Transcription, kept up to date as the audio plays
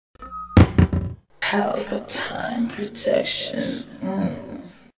Pelpa time protection. When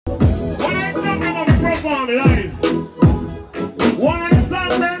I something on the perform live, one of the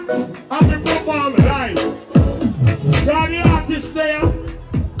something of the perform live. Got the artist there,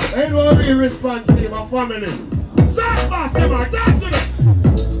 ain't no real response to my family. So fast, them are done to them.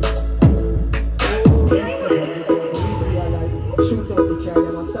 Shoot out the car,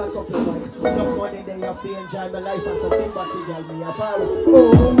 then I stack up the mic. Enough money, then you feel enjoy my life as a thing, but you got me a power.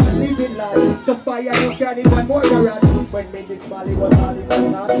 Oh, man, living life. Just buy a new car, it one more garage. When me Big Smiley was all in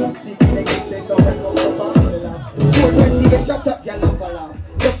my house, speaking against them, don't let go so fast to the laugh. 420 get chopped up, y'all love a laugh.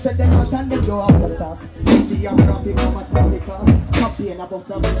 Just said them out and them go off the sauce. Videography, mama tell the cost. Copy and about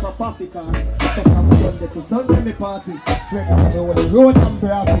something for coffee car. So from Sunday to Sunday, me party. Break up the whole road and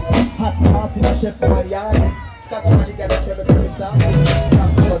graphic. Hot sauce in a chef my yard. Scotch magic and a table semi saucy.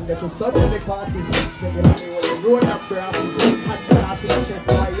 From Sunday to Sunday, me party. Break up the whole road and graphic. Hot sauce in a chef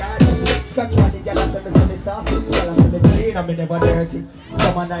my yard. Scotch magic and a table semi saucy. Y'all are 17, I'm never dirty.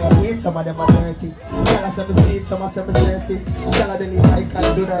 Some are 19, some of them are 30. Y'all are 17, some are 70. Y'all are the lead I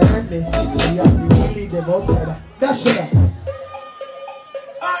can do the early. We have to really them outside. That shit up.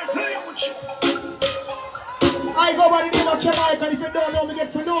 I play with you. I go by the name of Jamaica, and if you don't know me,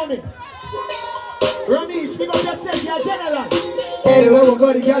 get to know me. Romeich, we got yourself, you're general. Anywhere we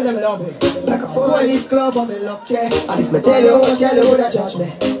go, the girl them love me. Like a 4-leaf club, I'm in luck, yeah. And if me tell you what, girl, you woulda judge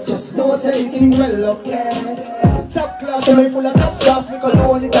me. Just know say anything well, okay. Top class, I'm full of top sauce. Me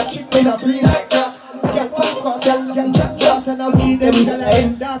cologne, it a keep me in a green like glass. Girl, pop cross, girl, chat class, and I'll give them girl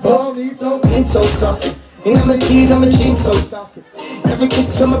and that's all me so clean, so saucy. In my tees, I'm a jeans so saucy. Every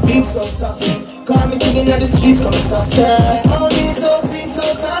kick, so my beat so saucy. Call me king in the streets, come saucy. All me so clean, so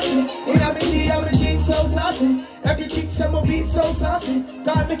saucy. In my tees, I'm a jeans so saucy. Every kick, so my beat so saucy.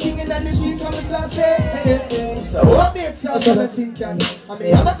 Call me king in the streets, come saucy. So what makes us all think I may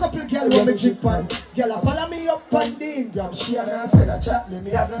have a couple girl with me drip on. Girl, follow me up on the Instagram. She and her friend a chat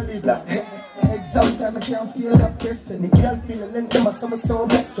me have no live that. Exam time, I can't feel that person. The girl feeling length, them a summer so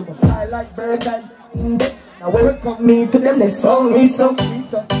blessed. So I fly like bird and now welcome me to them, they saw me so clean,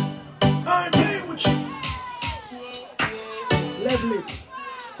 so I play with you. lovely.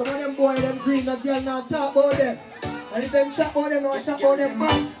 Some of them boys, them green, that girl now talk about them. And if them chat about them, no chat about them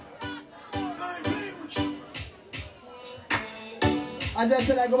back. I play with you. As I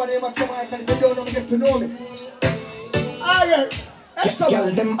said, I go by the name of Kamar, and if you don't know me, get to know me. Alright, let's go.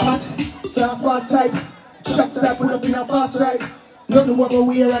 Girl, them hot, sauce fast type. Shots that pull up in a fast ride. Nothing what we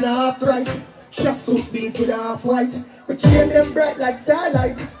wear and a half price. Shot suit beat with a half white. We chain them bright like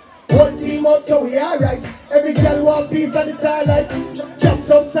starlight. Whole team out so we alright. Every girl want piece of the starlight. Chop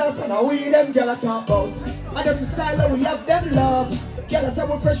some sauce and how we them girl a talk about. And that's the style that we have them love. Girl a say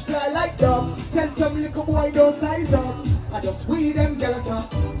we fresh fly like dog. Tell some little boy don't size up. And just we them girl a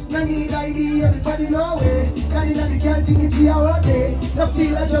talk. No need ID, everybody know way. Girl in the girl thing it's our day. No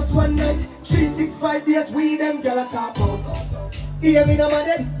feel like just one night. 365 days we them girl a talk about. Hear me now, my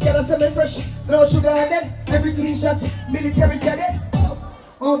dead. Girl, I say me fresh, no sugar and dead. Everything shot, military cadet.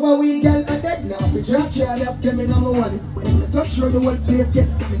 Over we girl and dead. Now if you drop care, left them in my wallet. When you touch road, the whole place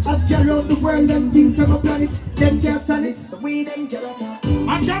get damaged. I've carried around the world, them things on my planet. Them can't stand it, so we them girl attack.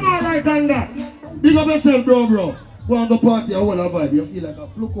 And Kamar right on that. Big up yourself, bro. Go on the party, a whole vibe. You feel like a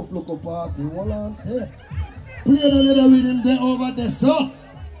fluko party. Hold on. Hey. Play the rhythm there over there, sir.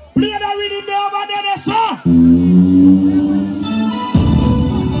 Play the rhythm there over there, sir.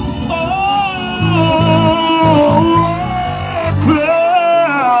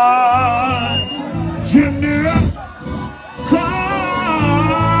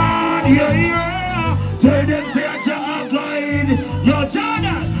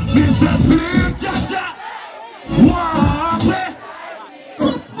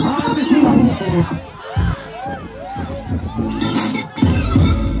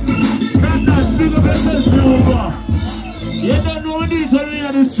 You don't know these are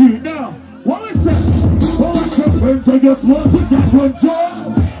on the street now. What is that? Oh, what's your friends? I just want to take one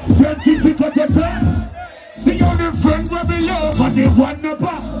job. Can't keep it at your time. The only friend will be love, but they want no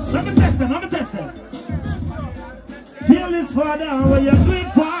back. Let me test them. Feel this father, what you're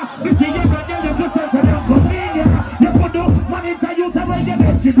doing for. You see, you're not getting to sense of your convenience. You put no money to you to where you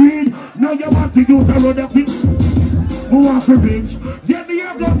get you greed. Now you want to use a road of it. Who wants to reach? Yeah, me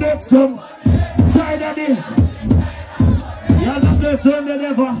have got that some side of the. You're not the Sunday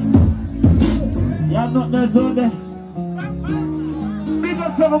never. You're not the Sunday. Big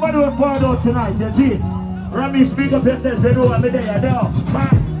up to everybody who found out tonight, you see. Romeich, big up yourself, you know I'm there now.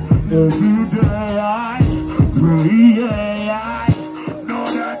 Every day I pray, I know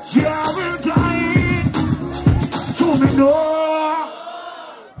that you will die. So me know,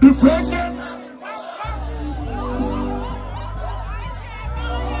 defend them.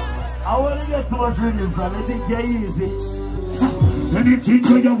 I want to get so much relief from it. Think you're easy. Anything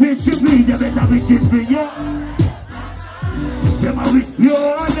that you wish to be, you better wish it for you. Them a wish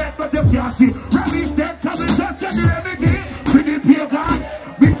pure and that, but you can't see. Rubbish that coming, just get the remedy. For the pagan,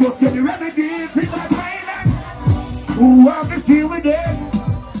 we just get the remedy. For my violence, who have to feel with them?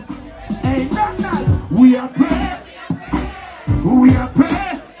 Ain't nothing. We are pray. We are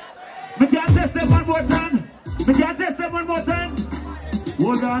pray. We can't test them one more time. We can't test them one more time.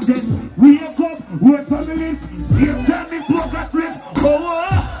 Hold on then, wake up, wait for me lips. Same time me smoke a spliff. Oh,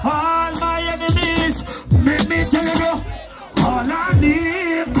 all my enemies, make me tell you, all I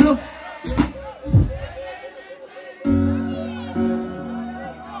need to.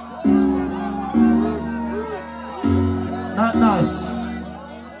 Not nice.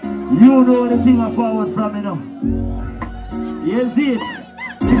 You know the thing I forward from me now. You see it?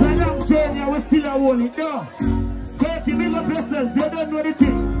 It's a long journey, we still a hold it down. Take it, big up yourself, you don't know the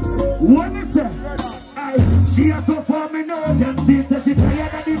thing. What me say? She has so far me know them things that she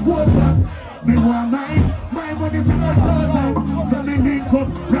tired of the poster. Me want mine, my money's in a thousand. So me link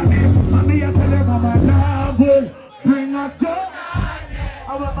up, promise, and me a tell them I'm a love will bring us to.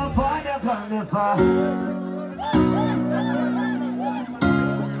 I want my father come the far.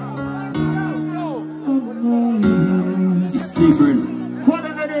 It's different. What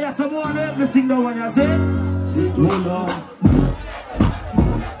another day, someone help me sing that one, you say? Hold on.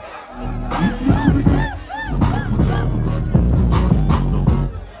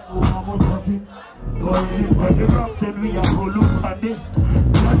 When the rock said we are go look at it.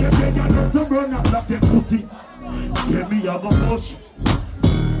 Now they beg you not to run up like the pussy. Give me a go push.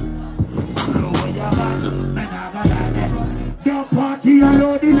 Blow away your back, and I got that. Don't party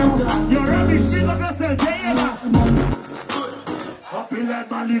alone, you know. You're rubbish, big up yourself, yeah. Happy like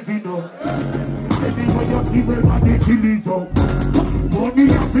my living up. Baby, when you're evil, my dick is up. Money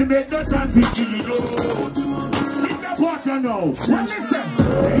have to make no time to kill it up. What you know? What listen?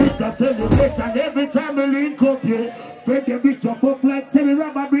 It's a celebration every time we link up here. Fred the bishop up like Semi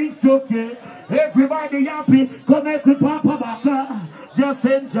Rama brings choke here. Everybody happy, come make with Papa back. Just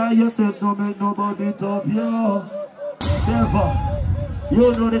enjoy yourself, don't make nobody top you. Never.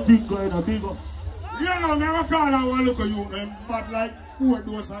 You know the thing going on, big up. You know, never call out one look at you, man, but like 4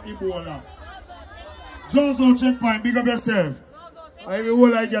 doses of Ebola. Just on checkpoint, big up yourself. I will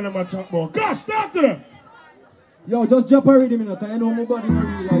hold like you in my chat box. Gosh, talk to them! Yo, just drop a rhythm, you know, because you know my body in real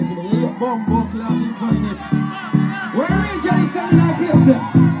life, you know. You bumbo clap, you find it. Where are you guys standing in our place there?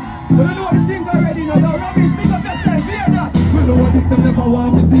 But I know the thing already, now you're rubbish, pick up yourself, hear that? We know what this time never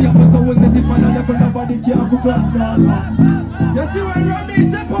want to see, but so was a different level, nobody can't forget, no. You see when rubbish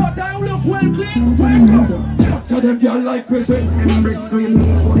step out, I look well clean, wake up. Capture them, girl, like prison. And bricks swing,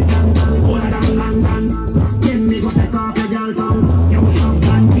 put it down, hold it down. Then me go take off your girl tongue. You shove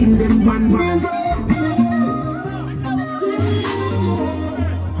and kill them one by one.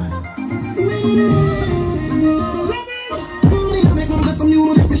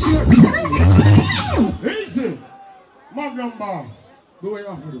 Easy! Magnum boss. Do what you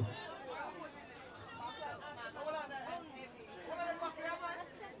have to do.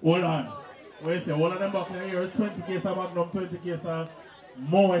 Hold on. What you say? All of them back here is 20 case of Magnum, 20 case of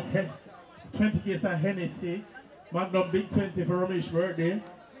Moet, 20 case of Hennessy. Magnum big 20 for Romeich's birthday.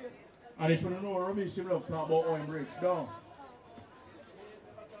 And if you don't know Romeich, you love talk about how he breaks down.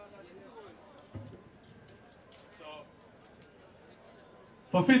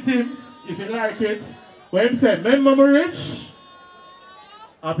 For fit him, if you like it, what him said, remember rich?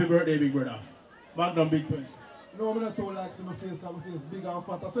 Happy birthday, big brother. Magnum big 20. No, I'm not too like my face, because my face big and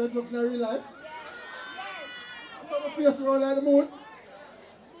fat. I said it look in real life. I saw my face roll like the moon.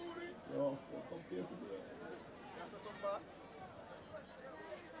 Yo, fuck face is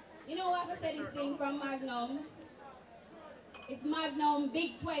You know what I said this thing from Magnum? It's Magnum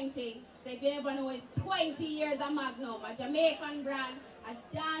Big 20. So if you ever know, it's 20 years of Magnum, a Jamaican brand, a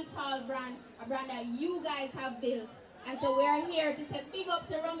dancehall brand, a brand that you guys have built. And so we are here to say big up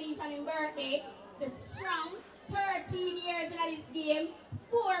to Romeich on his birthday, the strong 13 years in this game,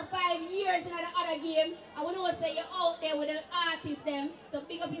 4 or 5 years in the other game. I want to say you're out there with the artists them. So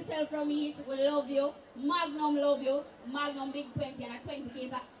big up yourself, Romeich. We love you. Magnum love you. Magnum Big 20 and a 20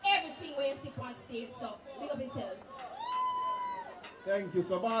 case of everything where you sit on stage. So big up yourself. Thank you,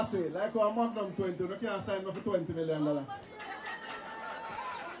 so bossy. Like our Magnum 20, you can't sign me for $20 million.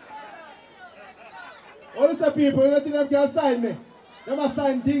 All these people, you don't think they can sign me? They must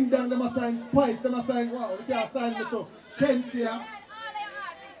sign Ding Dong, they must sign Spice, they must sign wow, they can't sign me to Jinci.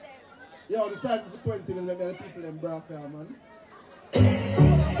 Yo, they sign me for $20 million, the people in Braca, man.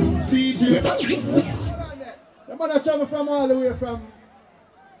 DJ. The man that travel from all the way from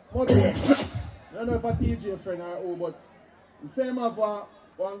But I don't know if a TJ friend or who, but the same have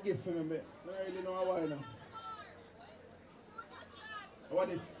one gift for me. I don't really know why now. What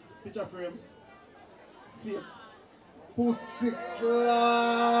is picture frame? Fake. Pussy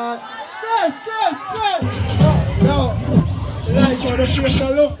clad. Stress. No. Like how the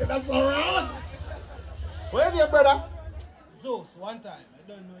facial look. That's alright. Where are you, brother? Zeus, one time. I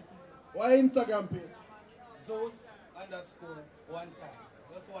don't know it. Why Instagram page? Zeus_1 time.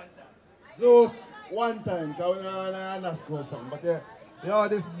 Just one time. Zeus one time, because we don't underscore something. But yeah, you know,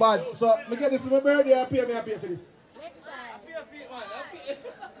 this bad. So, I get this for my birthday, I pay for this. Next time. I pay for it, man. I pay.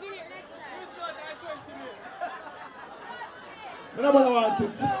 Spin it next time. Who's not that 20 minutes? Nobody want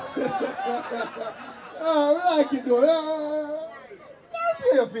it. Oh, we like it though. I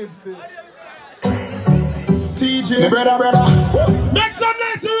pay for it still. TJ, brother. Make some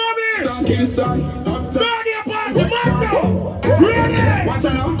nice Romeich! Kingston. Party apart, the man now! Ready! Watch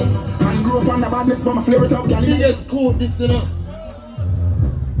out now. Man grew up on the badness, but my flare it up, girl. Biggest scoop this, you know.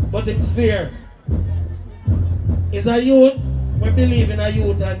 But it's fair. It's a youth, we believe in a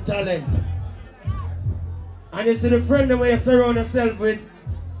youth and talent. And you see the friend that you surround yourself with,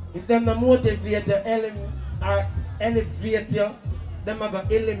 if them not motivate you, elevate you, them are going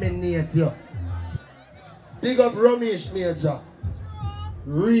to eliminate you. Big up Romeich Major.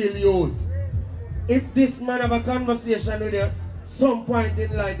 Real youth. If this man have a conversation with you, some point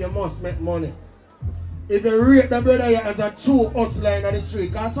in life you must make money. If you rate the brother here as a true hustler in the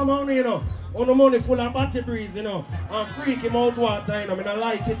street, because somehow, you know, on the money full of batty breeze, you know, and freak him out water, you know, I don't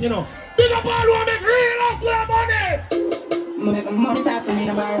like it, you know. Big up all who make real hustler money! Money talk to me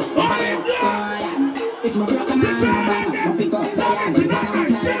no bar, so if my broke a man, no pick up the hand, one on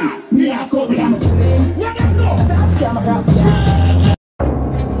time. Me have couple, I'm a friend. That's my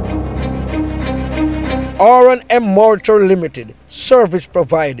R&M Mortar Limited, service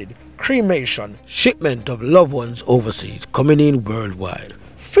provided, cremation, shipment of loved ones overseas, coming in worldwide.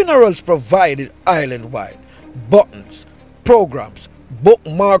 Funerals provided island-wide, buttons, programs,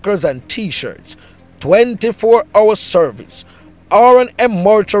 bookmarkers and t-shirts, 24-hour service. R&M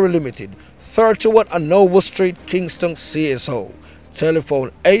Mortar Limited, 31 Anova Street, Kingston, CSO.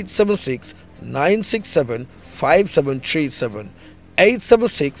 Telephone 876-967-5737,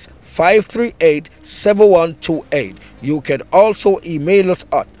 876-538-7128. You can also email us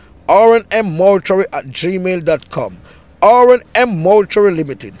at rnmmortuary@gmail.com. R&M Mortuary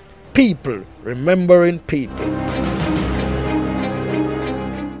Limited. People remembering people.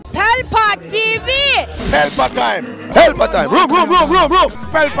 Pelpa TV! Pelpa time. Room.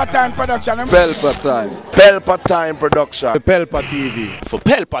 Pelpa time production. Pelpa time. Pelpa time production. Pelpa TV. For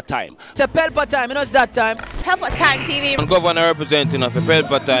Pelpa time. It's a Pelpa time, you know it's that time. Pelpa time TV. I'm governor representing of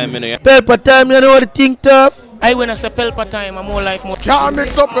Pelpa time, you know. Pelpa time, you know what the thing tough? I when I say Pelpa time, I'm more like more. Can't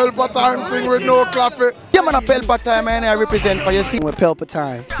mix up Pelpa time thing with no coffee. Yeah, man, a Pelpa time, man, I represent for you. See, we're Pelpa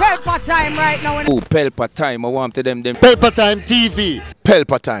time. Pelpa time right now. Oh, Pelpa time, I want to them. Pelpa time TV.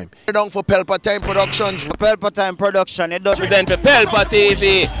 Pelpa time. Down for Pelpa time productions. Pelpa time production, it does Present for Pelpa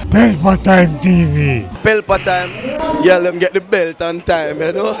TV. Pelpa time TV. Pelpa time. Yeah, let them get the belt on time,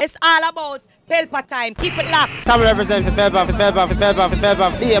 you know. It's all about Pelpa time. Keep it locked. Come represent for Pelpa,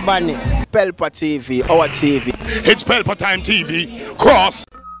 be a badness. Pelpa TV, our TV. It's Pelpa time TV. Cross.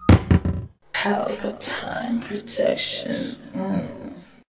 Pelpa time protection.